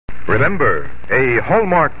Remember, a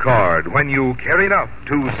Hallmark card when you care enough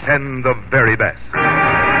to send the very best.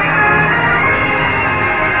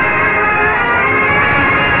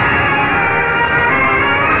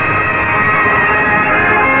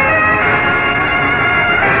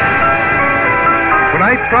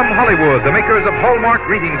 Tonight from Hollywood, the makers of Hallmark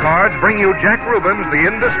greeting cards bring you Jack Rubin's The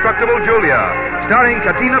Indestructible Julia, starring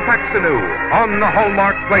Katina Paxinou on the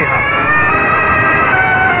Hallmark Playhouse.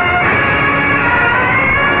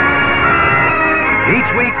 Each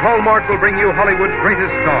week, Hallmark will bring you Hollywood's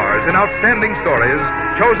greatest stars in outstanding stories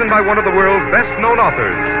chosen by one of the world's best-known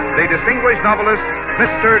authors, the distinguished novelist,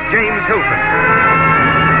 Mr. James Hilton.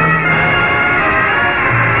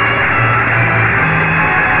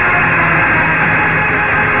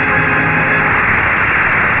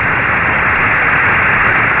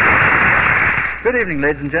 Good evening,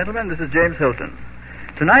 ladies and gentlemen. This is James Hilton.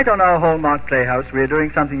 Tonight on our Hallmark Playhouse, we are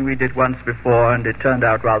doing something we did once before, and it turned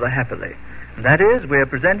out rather happily. And that is, we are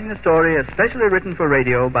presenting a story especially written for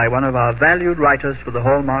radio by one of our valued writers for the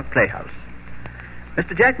Hallmark Playhouse.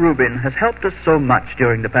 Mr. Jack Rubin has helped us so much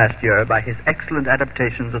during the past year by his excellent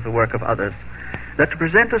adaptations of the work of others that to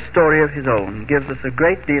present a story of his own gives us a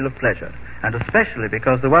great deal of pleasure, and especially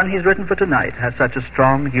because the one he's written for tonight has such a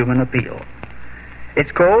strong human appeal.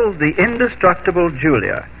 It's called The Indestructible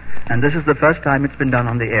Julia, and this is the first time it's been done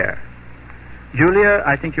on the air. Julia,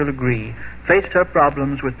 I think you'll agree, faced her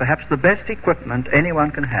problems with perhaps the best equipment anyone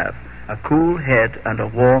can have, a cool head and a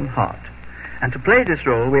warm heart. And to play this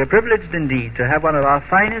role, we are privileged indeed to have one of our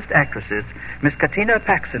finest actresses, Miss Katina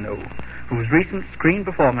Paxinou, whose recent screen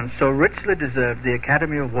performance so richly deserved the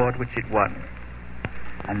Academy Award which it won.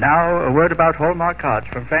 And now, a word about Hallmark cards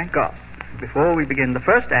from Frank Goss, before we begin the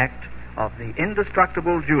first act of The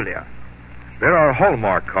Indestructible Julia. There are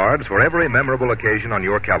Hallmark cards for every memorable occasion on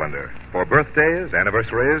your calendar. For birthdays,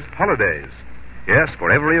 anniversaries, holidays. Yes,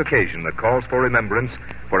 for every occasion that calls for remembrance,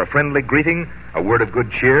 for a friendly greeting, a word of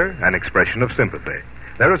good cheer, an expression of sympathy.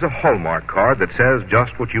 There is a Hallmark card that says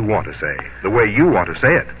just what you want to say, the way you want to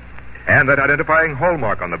say it. And that identifying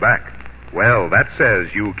Hallmark on the back, well, that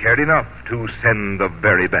says you cared enough to send the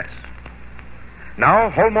very best.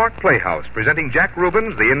 Now, Hallmark Playhouse, presenting Jack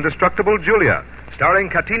Rubin's The Indestructible Julia, starring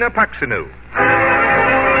Katina Paxinou.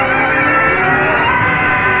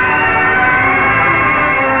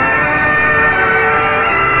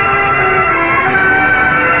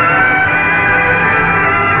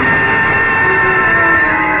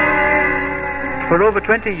 For over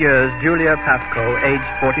 20 years, Julia Pafko,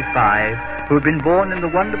 aged 45, who had been born in the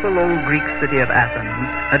wonderful old Greek city of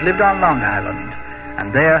Athens, had lived on Long Island,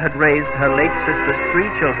 and there had raised her late sister's 3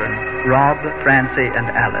 children, Rob, Francie, and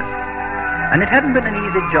Alice. And it hadn't been an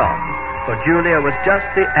easy job, for Julia was just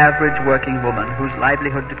the average working woman whose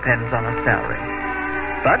livelihood depends on her salary.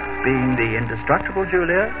 But, being the indestructible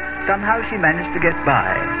Julia, somehow she managed to get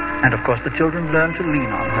by, and of course the children learned to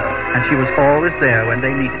lean on her, and she was always there when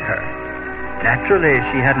they needed her. Naturally,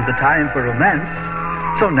 she hadn't the time for romance,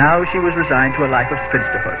 so now she was resigned to a life of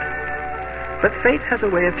spinsterhood. But fate has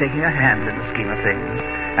a way of taking a hand in the scheme of things,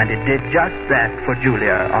 and it did just that for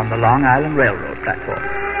Julia on the Long Island Railroad platform.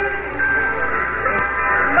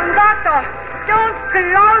 Conductor, don't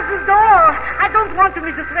close the door. I don't want to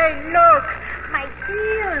miss the train. Look, my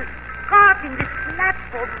heels caught in this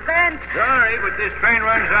platform vent. Sorry, but this train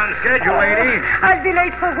runs on schedule, lady. I'll be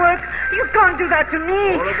late for work. You can't do that to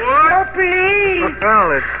me. All aboard? Oh, please.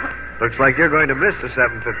 Well, it looks like you're going to miss the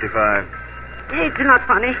 7:55. It's not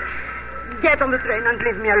funny. Get on the train and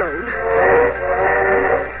leave me alone.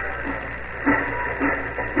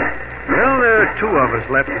 Well, there are 2 of us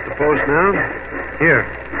left at the post now. Here,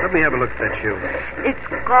 let me have a look at that shoe. It's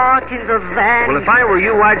caught in the van. Well, if I were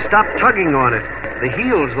you, I'd stop tugging on it. The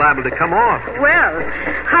heel's liable to come off. Well,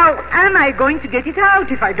 how am I going to get it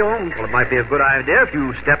out if I don't? Well, it might be a good idea if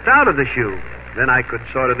you stepped out of the shoe. Then I could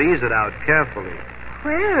sort of ease it out carefully.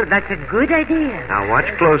 Well, that's a good idea. Now watch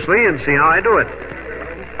closely and see how I do it.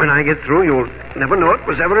 When I get through, you'll never know it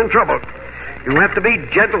was ever in trouble. You have to be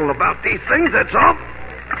gentle about these things, that's all.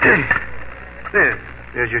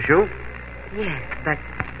 There's your shoe. Yes, but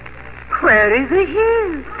where is the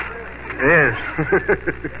heel? Yes.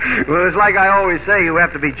 Well, it's like I always say, you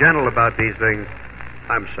have to be gentle about these things.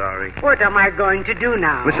 I'm sorry. What am I going to do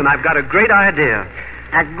now? Listen, I've got a great idea.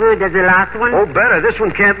 As good as the last one? Oh, better. This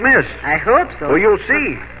one can't miss. I hope so. Well, you'll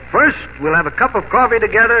see. First, we'll have a cup of coffee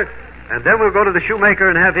together, and then we'll go to the shoemaker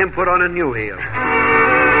and have him put on a new heel.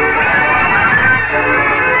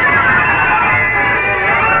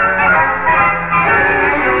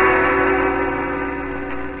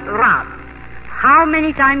 Rob, how many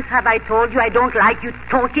many times have I told you I don't like you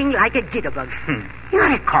talking like a jitterbug?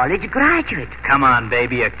 You're a college graduate. Come on,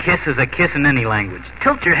 baby. A kiss is a kiss in any language.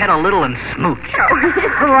 Tilt your head a little and smooch.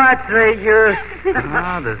 What's the use?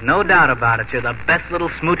 Oh, there's no doubt about it. You're the best little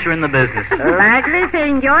smoocher in the business. Badly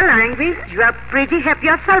saying your language. You are pretty happy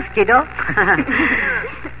yourself, kiddo.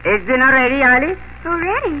 Is dinner ready, Alice?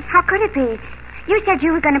 Already? How could it be? You said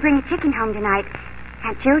you were going to bring a chicken home tonight.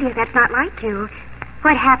 Aunt Julia, that's not like you.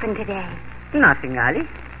 What happened today? Nothing, Alice.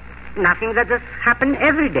 Nothing that does happen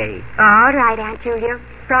every day. All right, Aunt Julia.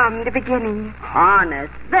 From the beginning.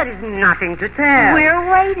 Honest, there is nothing to tell.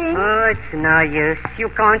 We're waiting. Oh, it's no use. You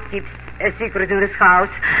can't keep a secret in this house.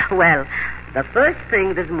 Well, the first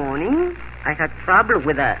thing this morning, I had trouble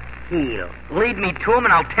with a heel. Lead me to him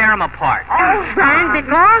and I'll tear him apart. And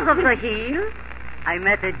because of the heel, I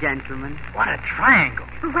met a gentleman. What a triangle.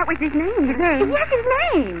 What was his name? His name? Yes, his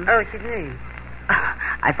name. Oh, his name?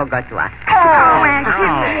 I forgot to ask. Oh, Aunt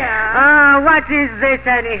Julia. What is this,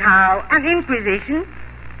 anyhow? An inquisition?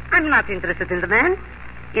 I'm not interested in the man.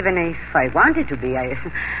 Even if I wanted to be,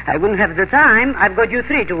 I wouldn't have the time. I've got you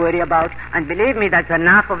three to worry about. And believe me, that's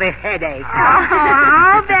enough of a headache.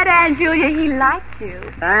 I'll bet Aunt Julia he liked you.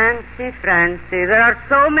 Fancy, Francie. There are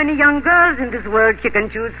so many young girls in this world she can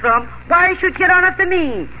choose from. Why should she run after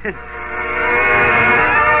me?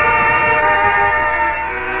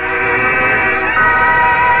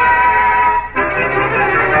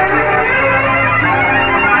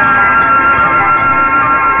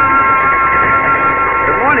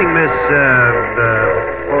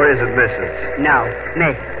 Or is it Mrs.? No,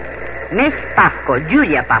 Miss. Miss Pasco,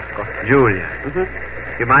 Julia Pasco. Julia.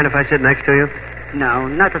 Mm-hmm. You mind if I sit next to you? No,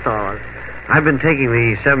 not at all. I've been taking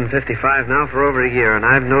the 755 now for over a year, and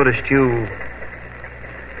I've noticed you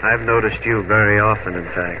very often, in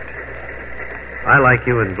fact. I like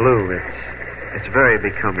you in blue. It's very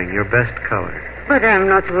becoming, your best color. But I'm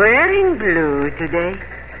not wearing blue today.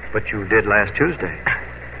 But you did last Tuesday.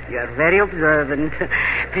 You're very observant.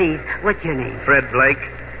 Please, what's your name? Fred Blake.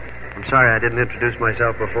 I'm sorry I didn't introduce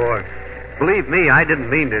myself before. Believe me, I didn't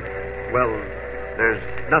mean it. Well, there's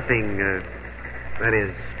nothing, that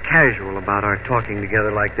is, casual about our talking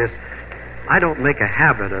together like this. I don't make a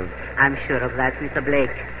habit of... I'm sure of that, Mr.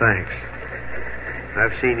 Blake. Thanks.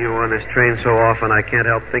 I've seen you on this train so often I can't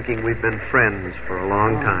help thinking we've been friends for a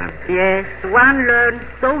long time. Yes, one learns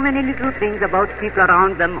so many little things about people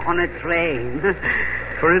around them on a train.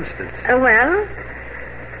 For instance? Well,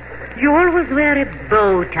 you always wear a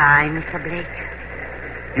bow tie, Mr. Blake.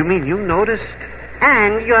 You mean you noticed?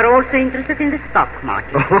 And you are also interested in the stock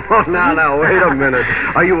market. Oh, now, wait a minute.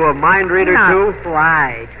 Are you a mind reader, too? Not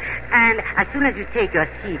quite. And as soon as you take your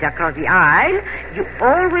seat across the aisle, you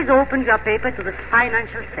always open your paper to the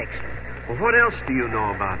financial section. Well, what else do you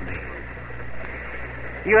know about me?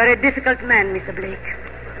 You are a difficult man, Mr. Blake.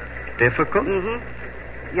 Difficult?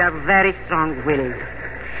 Mm-hmm. You are very strong-willed.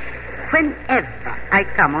 Whenever I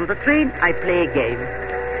come on the train, I play a game.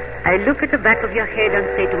 I look at the back of your head and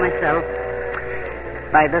say to myself,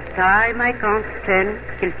 by the time I count 10,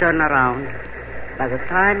 he'll turn around. By the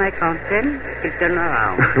time I count 10, he'll turn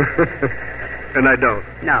around. And I don't?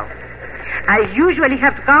 No. I usually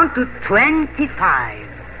have to count to 25.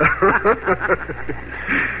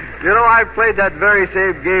 You know, I've played that very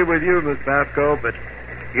same game with you, Miss Pasco, but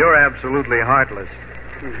you're absolutely heartless.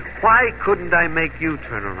 Why couldn't I make you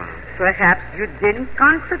turn around? Perhaps you didn't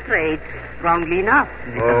concentrate strongly enough,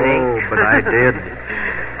 Mr. Blake. But I did.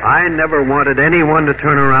 I never wanted anyone to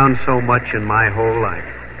turn around so much in my whole life.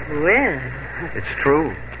 Well... It's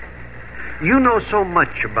true. You know so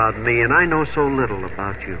much about me, and I know so little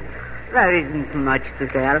about you. There isn't much to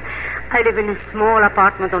tell. I live in a small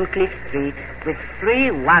apartment on Cliff Street with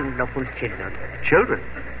 3 wonderful children. Children?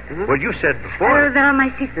 Mm-hmm. Well, you said before... They are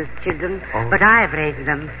my sister's children, but I've raised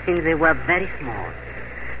them since they were very small.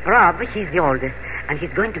 Rob, he's the oldest, and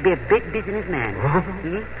he's going to be a big businessman.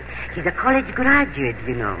 He's a college graduate,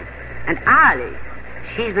 you know. And Alice,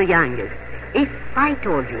 she's the youngest. If I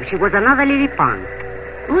told you she was another Lily Pond,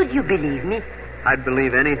 would you believe me? I'd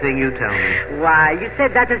believe anything you tell me. Why, you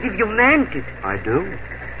said that as if you meant it. I do.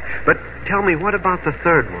 But tell me, what about the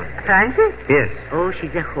third one? Frances? Yes. Oh,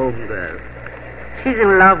 she's a home girl. She's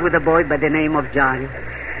in love with a boy by the name of John.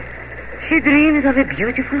 She dreams of a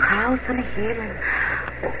beautiful house on a hill.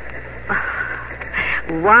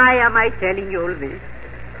 Why am I telling you all this?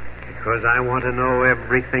 Because I want to know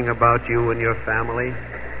everything about you and your family.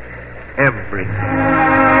 Everything.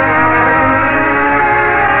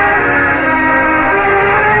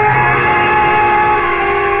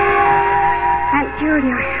 Aunt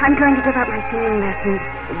Julia, I'm going to give up my singing lessons.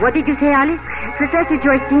 What did you say, Alice? Professor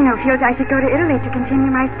Giordino feels I should go to Italy to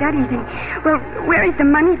continue my studies. And, well, where is the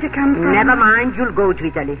money to come from? Never mind. You'll go to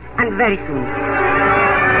Italy. And very soon.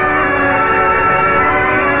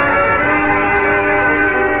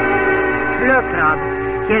 Look, Rob.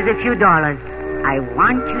 Here's a few dollars. I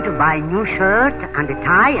want you to buy a new shirt and a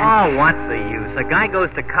tie and... Oh, what's the use? A guy goes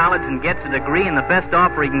to college and gets a degree, and the best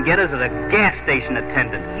offer he can get is as a gas station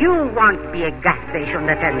attendant. You won't be a gas station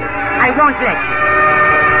attendant. I won't let you.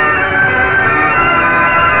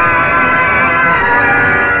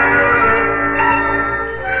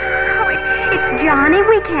 Oh, it's Johnny.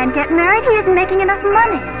 We can't get married. He isn't making enough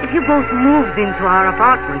money. If you both moved into our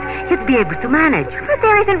apartment, you'd be able to manage. But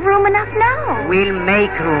there isn't room enough now. We'll make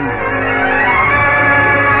room.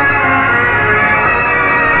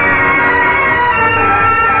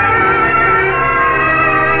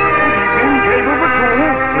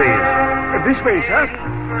 This way, sir.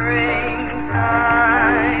 Springtime,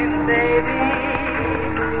 baby,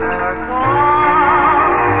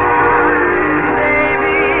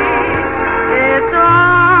 baby, it's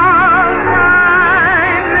all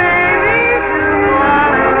time, baby,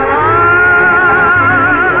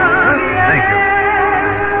 Thank you.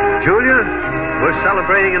 Julia, we're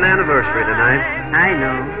celebrating an anniversary tonight. I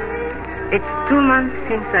know. It's 2 months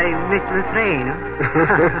since I met the train.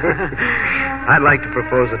 I'd like to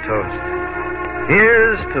propose a toast.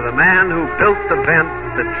 Here's to the man who built the vent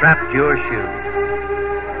that trapped your shoes.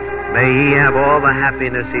 May he have all the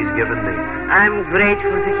happiness he's given me. I'm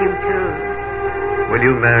grateful to him, too. Will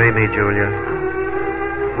you marry me, Julia?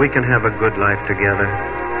 We can have a good life together.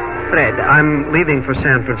 Fred, I'm leaving for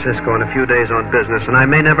San Francisco in a few days on business, and I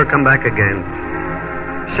may never come back again.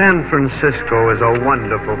 San Francisco is a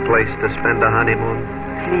wonderful place to spend a honeymoon.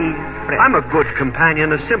 Please, Fred. I'm a good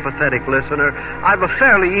companion, a sympathetic listener. I've a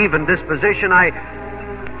fairly even disposition. I've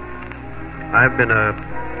been a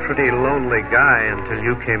pretty lonely guy until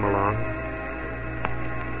you came along.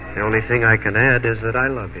 The only thing I can add is that I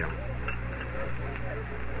love you.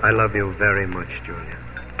 I love you very much, Julia.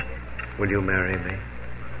 Will you marry me?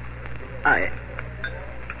 I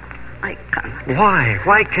can't. Why?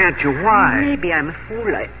 Why can't you? Why? Maybe I'm a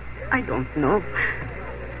fool. I don't know.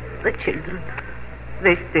 The children,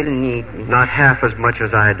 they still need me. Not half as much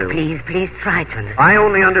as I do. Please try to understand. I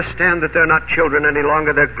only understand that they're not children any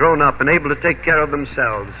longer. They're grown up and able to take care of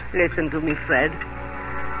themselves. Listen to me, Fred.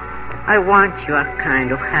 I want your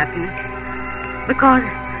kind of happiness. Because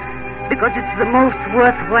it's the most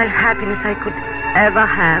worthwhile happiness I could ever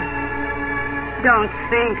have. Don't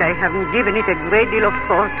think I haven't given it a great deal of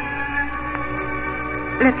thought.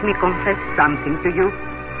 Let me confess something to you.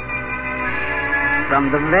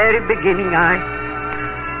 From the very beginning, I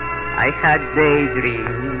had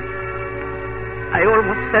daydreams. I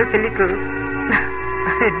almost felt a little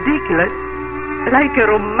ridiculous, like a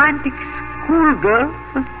romantic schoolgirl.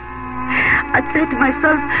 I'd say to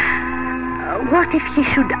myself, what if he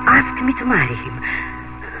should ask me to marry him?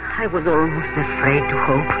 I was almost afraid to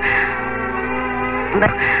hope.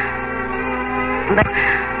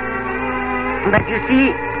 But you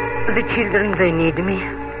see, the children, they need me.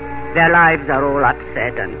 Their lives are all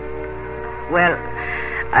upset and, well,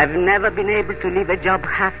 I've never been able to leave a job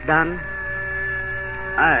half done.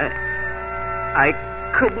 I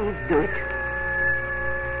couldn't do it.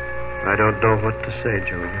 I don't know what to say,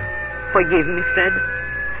 Julia. Forgive me, Fred.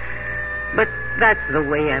 But that's the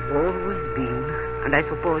way I've always been. And I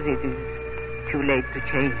suppose it is too late to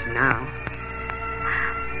change now.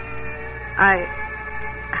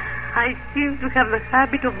 I seem to have the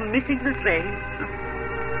habit of missing the train.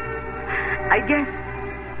 I guess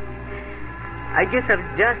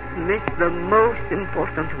I've just missed the most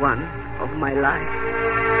important one of my life.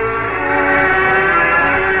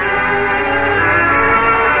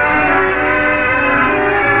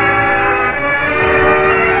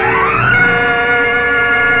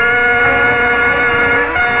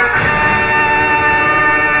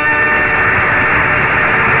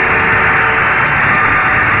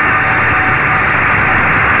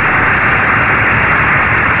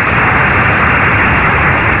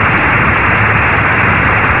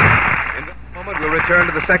 Return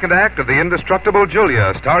to the second act of The Indestructible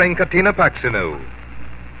Julia, starring Katina Paxinou.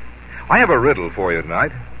 I have a riddle for you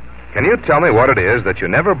tonight. Can you tell me what it is that you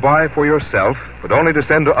never buy for yourself, but only to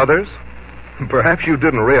send to others? Perhaps you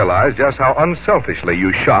didn't realize just how unselfishly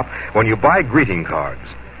you shop when you buy greeting cards.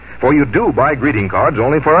 For you do buy greeting cards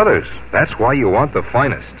only for others. That's why you want the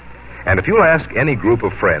finest. And if you'll ask any group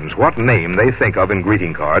of friends what name they think of in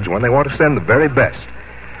greeting cards when they want to send the very best,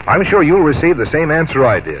 I'm sure you'll receive the same answer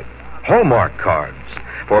I did. Hallmark cards.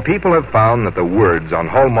 For people have found that the words on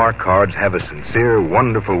Hallmark cards have a sincere,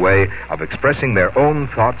 wonderful way of expressing their own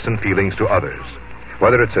thoughts and feelings to others.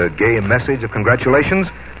 Whether it's a gay message of congratulations,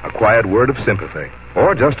 a quiet word of sympathy,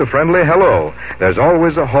 or just a friendly hello, there's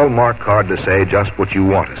always a Hallmark card to say just what you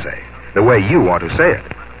want to say, the way you want to say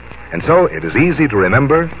it. And so it is easy to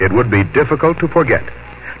remember, it would be difficult to forget.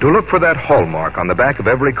 To look for that Hallmark on the back of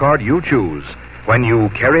every card you choose when you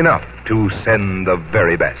care enough to send the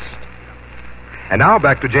very best. And now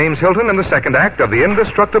back to James Hilton in the second act of The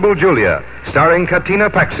Indestructible Julia, starring Katina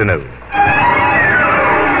Paxinu.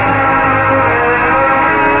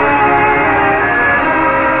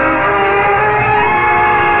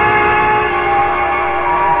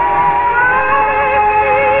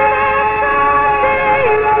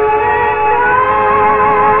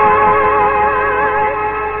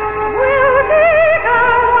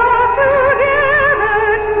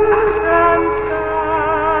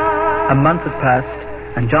 A month had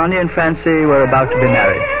passed, and Johnny and Francie were about to be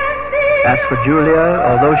married. As for Julia,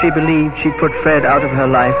 although she believed she'd put Fred out of her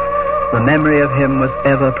life, the memory of him was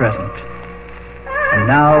ever present.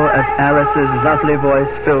 And now, as Alice's lovely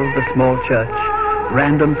voice filled the small church,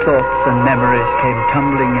 random thoughts and memories came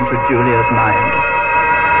tumbling into Julia's mind.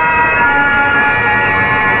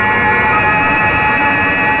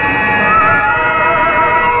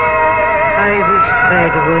 I wish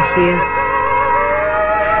Fred were here.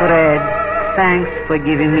 Fred, thanks for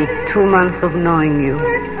giving me 2 months of knowing you.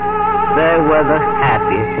 They were the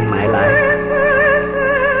happiest in my life.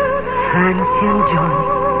 Francie and Johnny,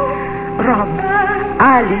 Rob,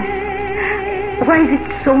 Alice. Why is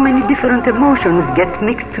it so many different emotions get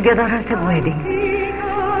mixed together at a wedding?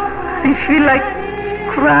 I feel like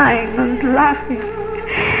crying and laughing.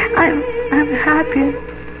 I'm happy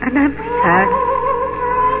and I'm sad.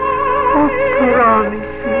 Oh,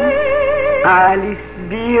 promise me. Alice,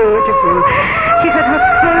 beautiful. She had her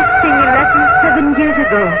first singing lesson 7 years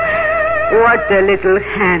ago. What a little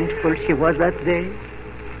handful she was that day.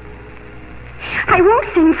 I won't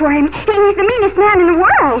sing for him. He's the meanest man in the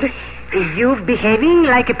world. You're behaving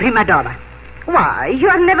like a prima donna. Why, you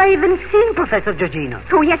have never even seen Professor Giorgino.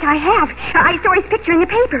 Oh, yes, I have. I saw his picture in the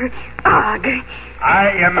paper. Ugh. I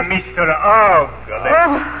am Mr. Ogg.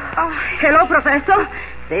 Hello, Professor.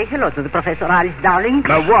 Say hello to the Professor, Alice, darling.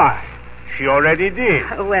 But why? She already did.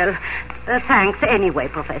 Well, thanks anyway,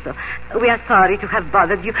 Professor. We are sorry to have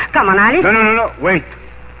bothered you. Come on, Alice. No. Wait.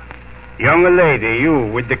 Young lady, you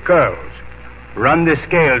with the curls. Run the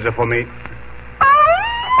scales for me.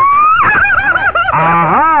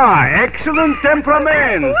 Aha! Excellent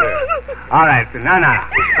temperament. All right, Nana,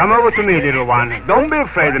 come over to me, little one. Don't be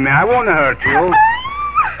afraid of me. I won't hurt you.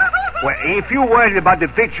 Well, if you're worried about the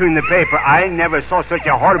picture in the paper, I never saw such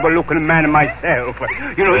a horrible-looking man myself.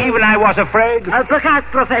 You know, even I was afraid. Perhaps,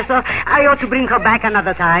 Professor, I ought to bring her back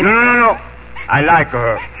another time. No. I like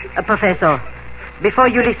her. Professor, before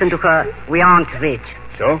you listen to her, we aren't rich.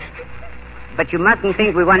 So? But you mustn't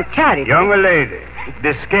think we want charity. Young lady,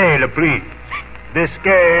 the scale, please. The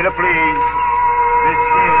scale, please. The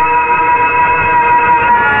scale.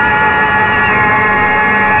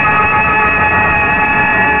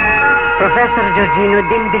 Professor Giorgino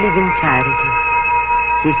didn't believe in charity.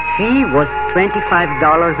 His fee was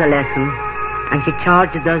 $25 a lesson, and he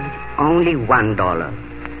charged us only $1.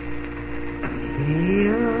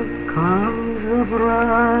 Here comes the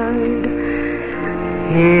bride.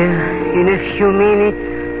 Here, in a few minutes,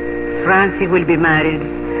 Francie will be married.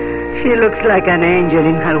 She looks like an angel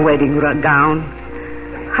in her wedding gown.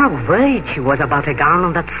 How worried she was about a gown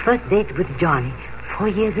on that first date with Johnny 4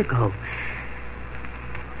 years ago.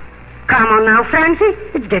 Come on now, Francie.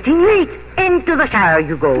 It's getting late. Into the shower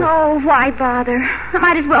you go. Oh, why bother? I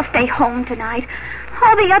might as well stay home tonight.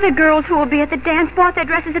 All the other girls who will be at the dance bought their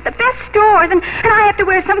dresses at the best stores, and I have to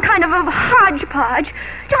wear some kind of a hodgepodge.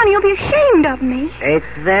 Johnny will be ashamed of me. It's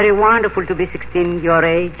very wonderful to be 16 your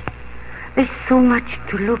age. There's so much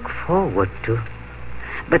to look forward to.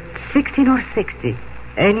 But 16 or 60,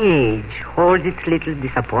 any age holds its little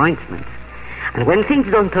disappointments. And when things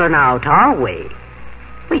don't turn out our way,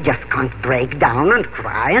 we just can't break down and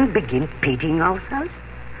cry and begin pitying ourselves.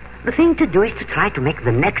 The thing to do is to try to make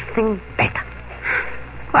the next thing better.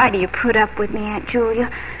 Why do you put up with me, Aunt Julia?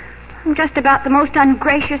 I'm just about the most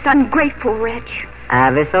ungracious, ungrateful wretch. I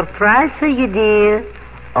have a surprise for you, dear.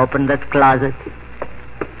 Open that closet.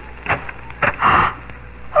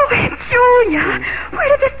 Oh, Aunt Julia, where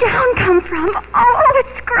did this gown come from? Oh,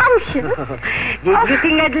 it's scrumptious. Did you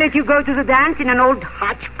think I'd let you go to the dance in an old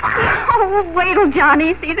hodgepodge? Oh, wait till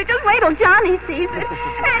Johnny sees it. Just wait till Johnny sees it.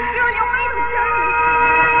 Aunt Julia, wait till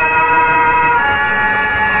Johnny.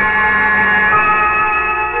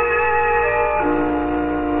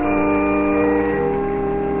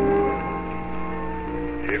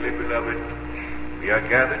 Dearly beloved, we are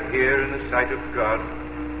gathered here in the sight of God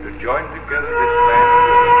to join together this man.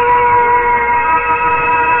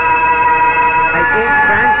 I gave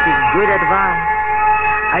Francie good advice.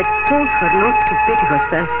 I told her not to pity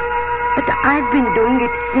herself. But I've been doing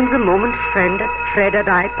it since the moment Fred and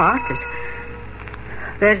I parted.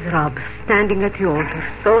 There's Rob standing at the altar,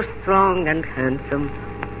 so strong and handsome.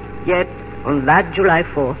 Yet, on that July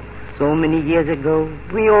 4th, so many years ago,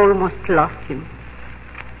 we almost lost him.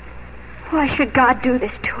 Why should God do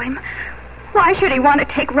this to him? Why should he want to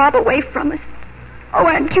take Rob away from us? Oh,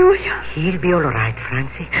 Aunt Julia. He'll be all right,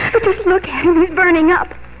 Francie. But just look at him. He's burning up.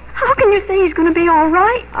 How can you say he's going to be all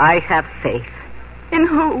right? I have faith. In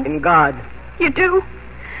who? In God. You do?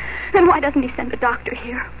 Then why doesn't he send a doctor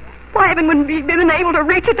here? Why haven't we been able to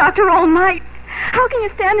reach a doctor all night? How can you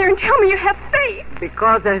stand there and tell me you have faith?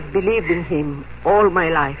 Because I've believed in him all my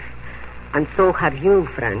life. And so have you,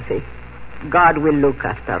 Francie. God will look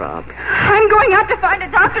after Rob. I'm going out to find a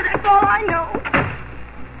doctor, that's all I know.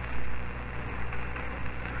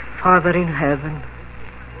 Father in heaven,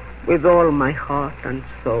 with all my heart and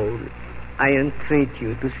soul, I entreat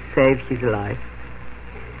you to save his life.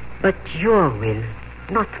 But your will,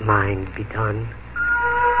 not mine, be done.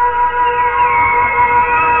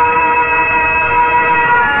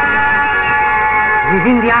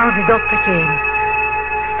 Within the hour the doctor came.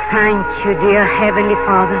 Thank you, dear Heavenly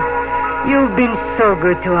Father. You've been so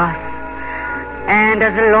good to us. And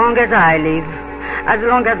as long as I live, as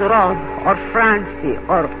long as Rob or Francie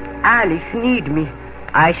or Alice need me,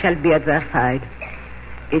 I shall be at their side.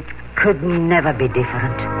 It could never be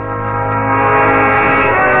different.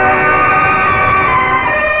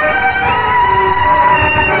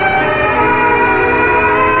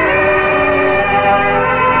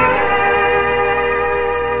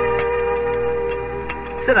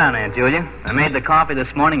 Sit down, Aunt Julia. I made the coffee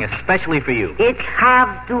this morning especially for you. It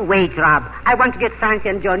have to wait, Rob. I want to get Francie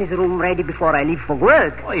and Johnny's room ready before I leave for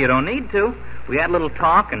work. Well, you don't need to. We had a little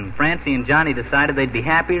talk, and Francie and Johnny decided they'd be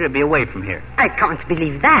happier to be away from here. I can't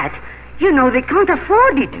believe that. You know they can't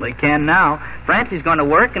afford it. Well, they can now. Francie's going to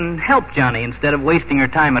work and help Johnny instead of wasting her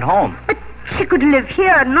time at home. But she could live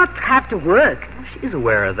here and not have to work. Well, she's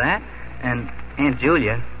aware of that. And Aunt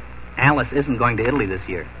Julia, Alice isn't going to Italy this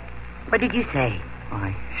year. What did you say?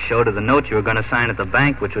 I showed her the note you were going to sign at the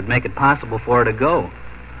bank, which would make it possible for her to go.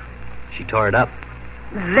 She tore it up.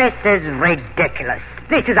 This is ridiculous.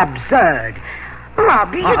 This is absurd.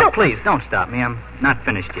 Rob, you don't... Please, don't stop me. I'm not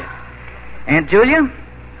finished yet. Aunt Julia,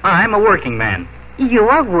 I'm a working man. You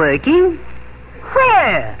are working?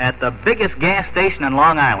 Where? At the biggest gas station in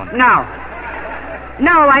Long Island. No,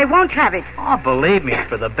 I won't have it. Oh, believe me, it's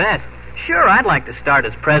for the best. Sure, I'd like to start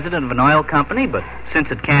as president of an oil company, but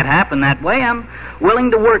since it can't happen that way, I'm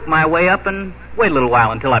willing to work my way up and wait a little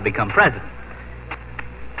while until I become president.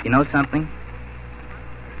 You know something?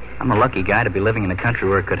 I'm a lucky guy to be living in a country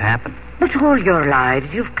where it could happen. But all your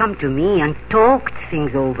lives, you've come to me and talked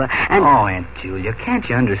things over, and... Oh, Aunt Julia, can't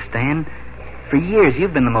you understand? For years,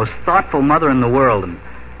 you've been the most thoughtful mother in the world, and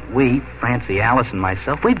we, Francie, Alice, and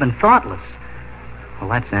myself, we've been thoughtless.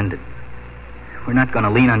 Well, that's ended. We're not going to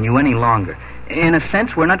lean on you any longer. In a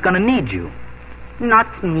sense, we're not going to need you.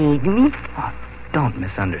 Not need me? Oh, don't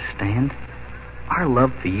misunderstand. Our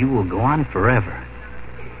love for you will go on forever.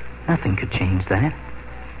 Nothing could change that.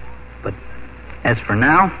 But as for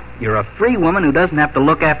now, you're a free woman who doesn't have to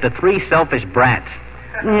look after 3 selfish brats.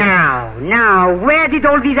 Now, where did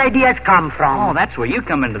all these ideas come from? Oh, that's where you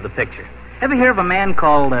come into the picture. Ever hear of a man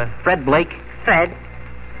called Fred Blake? Fred?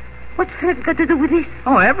 What's Fred got to do with this?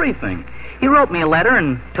 Oh, everything. He wrote me a letter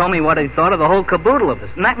and told me what he thought of the whole caboodle of us,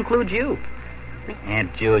 and that includes you.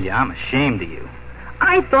 Aunt Julia, I'm ashamed of you.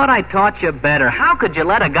 I thought I taught you better. How could you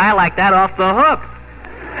let a guy like that off the hook?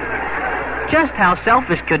 Just how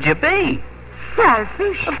selfish could you be?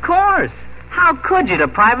 Selfish? Of course. How could you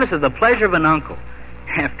deprive us of the pleasure of an uncle?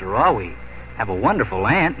 After all, we have a wonderful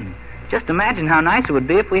aunt, and just imagine how nice it would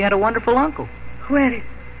be if we had a wonderful uncle. Where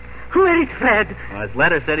is Fred? Well, his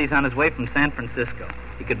letter said he's on his way from San Francisco.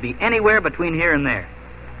 He could be anywhere between here and there.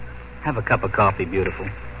 Have a cup of coffee, beautiful.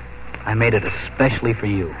 I made it especially for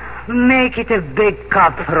you. Make it a big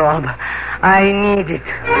cup, Rob. I need it.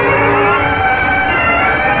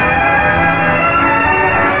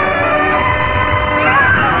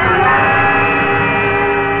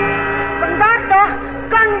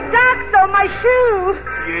 Conductor, my shoe.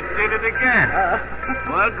 You did it again.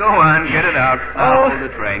 Well, go on, get it out. I'll hold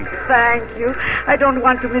the train. Thank you. I don't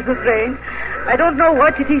want to miss the train. I don't know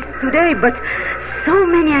what it is today, but so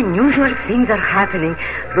many unusual things are happening.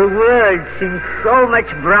 The world seems so much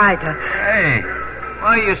brighter. Hey,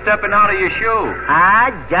 Why are you stepping out of your shoe?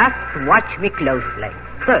 Just watch me closely.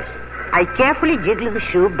 First, I carefully jiggle the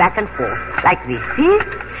shoe back and forth, like this. See?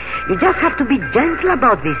 You just have to be gentle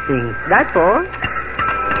about these things. That's all.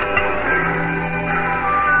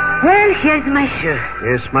 Well, here's my shoe.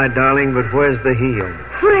 Yes, my darling, but where's the heel?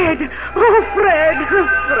 Fred! Oh, Fred!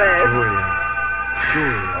 Fred!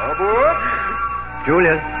 Julia.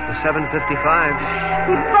 Julia, the 7:55.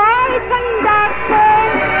 Goodbye, conductor.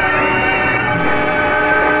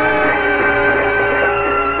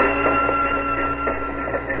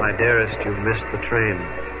 My dearest, you've missed the train.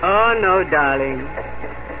 Oh, no, darling.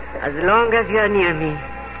 As long as you're near me,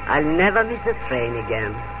 I'll never miss the train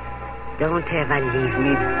again. Don't ever leave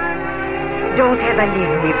me. Don't ever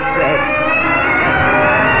leave me, Fred.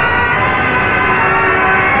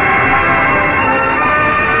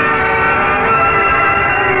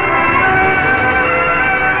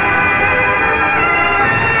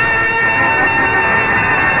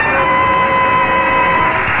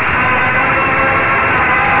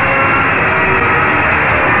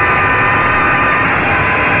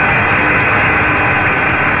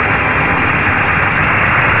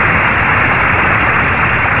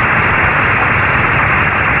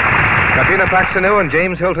 Katina Paxinou and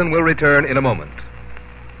James Hilton will return in a moment.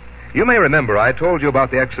 You may remember I told you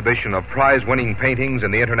about the exhibition of prize-winning paintings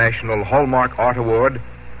in the International Hallmark Art Award.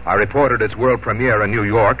 I reported its world premiere in New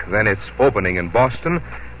York, then its opening in Boston,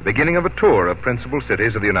 the beginning of a tour of principal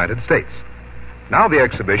cities of the United States. Now the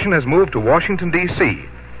exhibition has moved to Washington, D.C.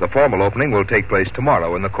 The formal opening will take place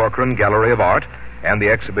tomorrow in the Corcoran Gallery of Art, and the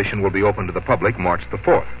exhibition will be open to the public March the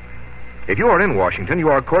 4th. If you are in Washington, you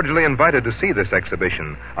are cordially invited to see this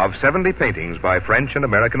exhibition of 70 paintings by French and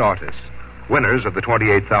American artists, winners of the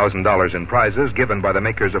 $28,000 in prizes given by the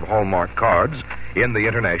makers of Hallmark cards in the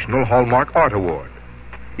International Hallmark Art Award.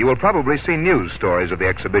 You will probably see news stories of the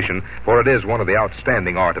exhibition, for it is one of the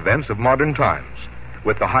outstanding art events of modern times,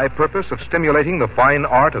 with the high purpose of stimulating the fine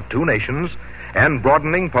art of two nations and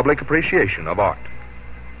broadening public appreciation of art.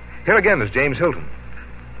 Here again is James Hilton.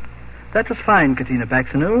 That was fine, Katina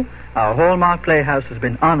Paxinou. Our Hallmark Playhouse has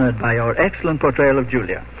been honored by your excellent portrayal of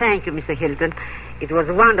Julia. Thank you, Mr. Hilton. It was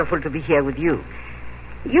wonderful to be here with you.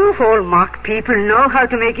 You Hallmark people know how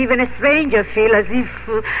to make even a stranger feel as if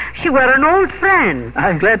she were an old friend.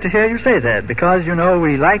 I'm glad to hear you say that, because, you know,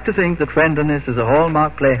 we like to think that friendliness is a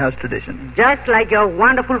Hallmark Playhouse tradition. Just like your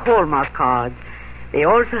wonderful Hallmark cards, they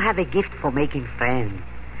also have a gift for making friends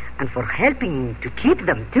and for helping to keep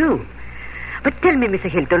them, too. But tell me, Mr.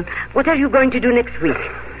 Hilton, what are you going to do next week?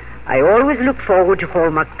 I always look forward to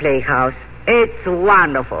Hallmark Playhouse. It's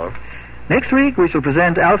wonderful. Next week, we shall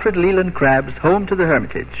present Alfred Leland Crabb's Home to the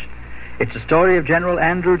Hermitage. It's a story of General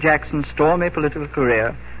Andrew Jackson's stormy political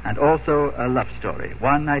career and also a love story,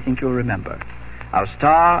 one I think you'll remember. Our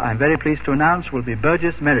star, I'm very pleased to announce, will be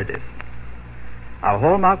Burgess Meredith. Our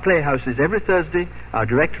Hallmark Playhouse is every Thursday. Our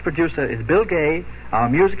director-producer is Bill Gay. Our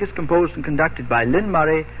music is composed and conducted by Lynn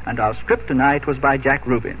Murray, and our script tonight was by Jack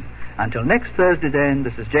Rubin. Until next Thursday, then,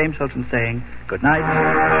 this is James Hilton saying good night.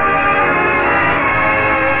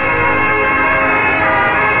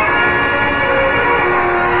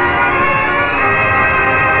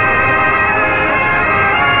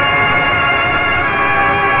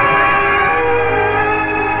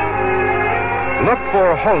 Look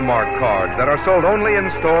for Hallmark cards that are sold only in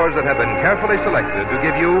stores that have been carefully selected to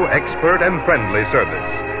give you expert and friendly service.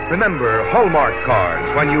 Remember, Hallmark cards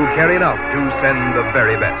when you care enough to send the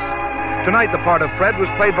very best. Tonight, the part of Fred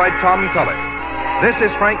was played by Tom Cullen. This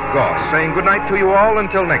is Frank Goss saying goodnight to you all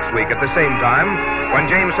until next week at the same time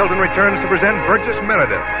when James Hilton returns to present Burgess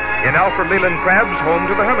Meredith in Alfred Leland Crabb's Home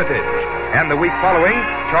to the Hermitage. And the week following,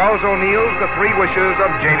 Charles O'Neill's The Three Wishes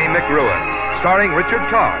of Janie McRuin, starring Richard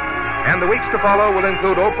Todd. And the weeks to follow will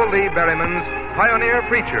include Opal Lee Berryman's Pioneer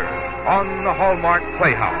Preacher on the Hallmark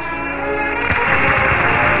Playhouse.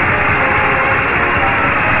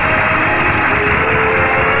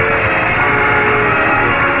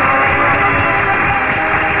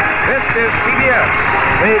 This is CBS,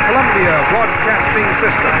 the Columbia Broadcasting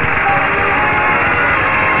System.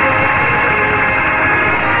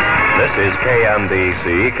 This is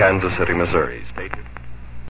KMBC, Kansas City, Missouri. Stay tuned.